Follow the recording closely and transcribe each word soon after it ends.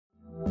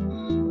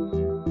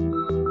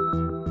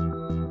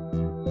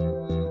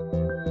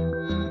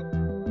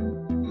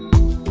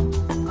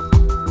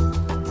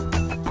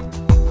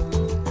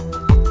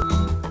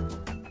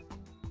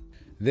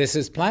This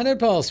is Planet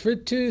Pulse for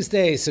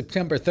Tuesday,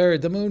 September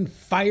 3rd. The moon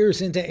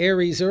fires into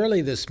Aries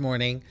early this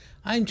morning.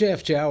 I'm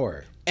Jeff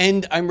Jower.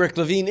 And I'm Rick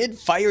Levine. It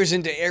fires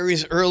into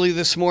Aries early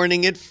this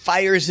morning. It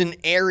fires in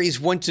Aries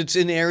once it's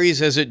in Aries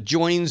as it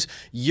joins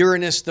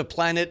Uranus, the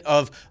planet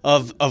of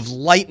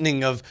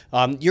lightning.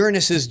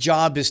 Uranus's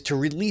job is to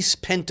release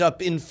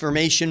pent-up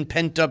information,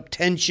 pent-up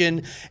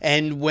tension.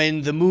 And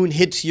when the moon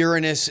hits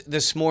Uranus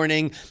this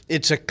morning,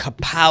 it's a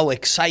kapow,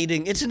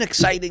 exciting. It's an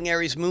exciting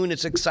Aries moon.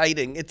 It's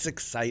exciting. It's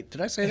exciting.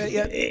 Did I say that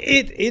yet?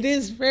 It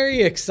is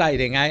very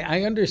exciting.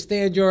 I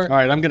understand your... All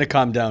right, I'm going to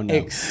calm down now.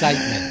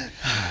 Excitement.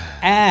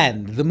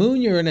 And the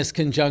Moon-Uranus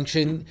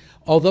conjunction,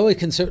 although it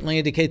can certainly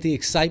indicate the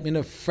excitement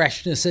of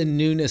freshness and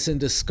newness and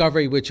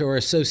discovery, which are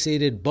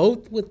associated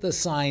both with the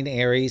sign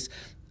Aries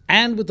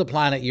and with the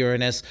planet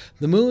Uranus,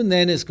 the moon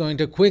then is going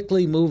to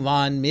quickly move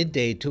on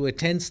midday to a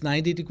tense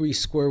 90-degree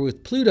square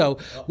with Pluto,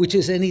 which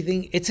is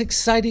anything. It's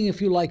exciting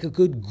if you like a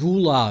good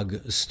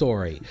gulag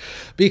story,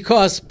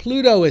 because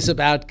Pluto is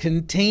about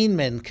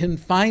containment,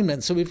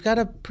 confinement. So we've got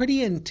a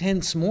pretty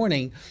intense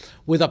morning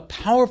with a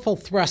powerful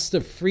thrust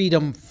of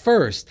freedom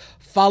first,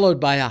 followed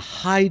by a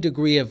high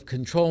degree of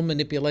control,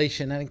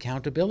 manipulation, and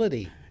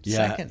accountability.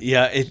 Second.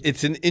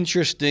 It's an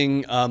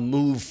interesting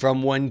move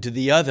from one to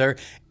the other,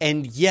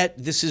 and yet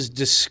this is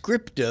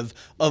descriptive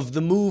of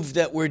the move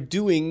that we're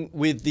doing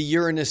with the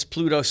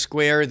Uranus-Pluto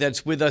square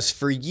that's with us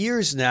for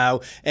years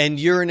now, and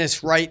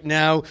Uranus right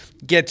now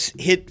gets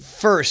hit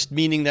first,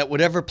 meaning that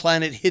whatever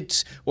planet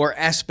hits or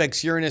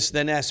aspects Uranus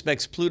then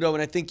aspects Pluto,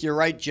 and I think you're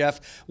right,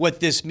 Jeff. What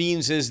this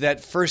means is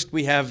that first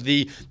we have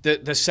the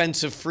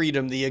sense of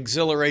freedom, the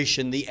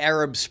exhilaration, the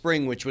Arab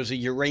Spring, which was a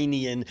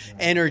Uranian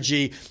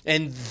energy,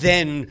 and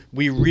then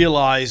we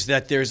realize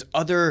that there's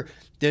other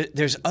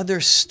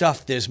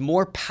stuff, there's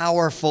more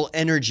powerful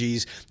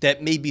energies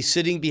that may be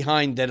sitting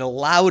behind that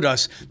allowed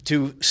us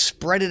to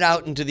spread it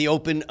out into the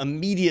open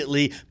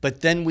immediately, but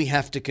then we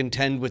have to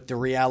contend with the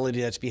reality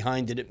that's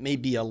behind it. It may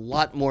be a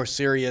lot more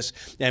serious,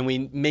 and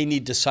we may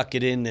need to suck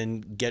it in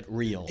and get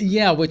real.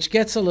 Yeah, which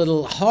gets a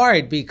little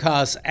hard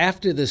because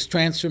after this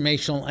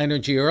transformational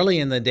energy early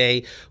in the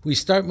day, we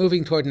start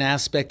moving toward an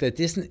aspect that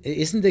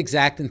isn't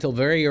exact until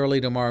very early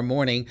tomorrow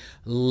morning.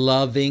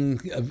 Loving,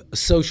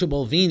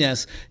 sociable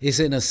Venus is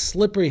in a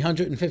slippery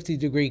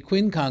 150-degree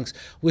quincunx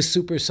with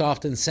super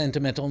soft and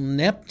sentimental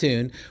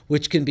Neptune,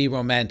 which can be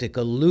romantic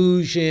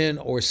illusion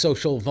or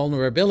social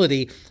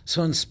vulnerability.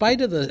 So in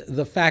spite of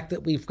the fact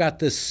that we've got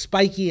this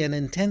spiky and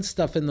intense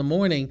stuff in the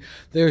morning,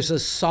 there's a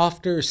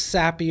softer,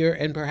 sappier,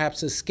 and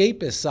perhaps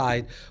escapist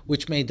side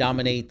which may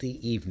dominate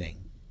the evening.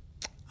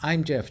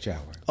 I'm Jeff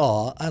Jower.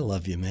 Aw, I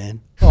love you,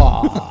 man.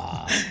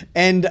 Aw.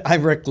 And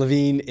I'm Rick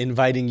Levine,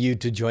 inviting you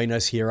to join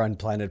us here on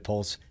Planet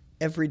Pulse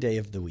every day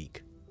of the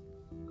week.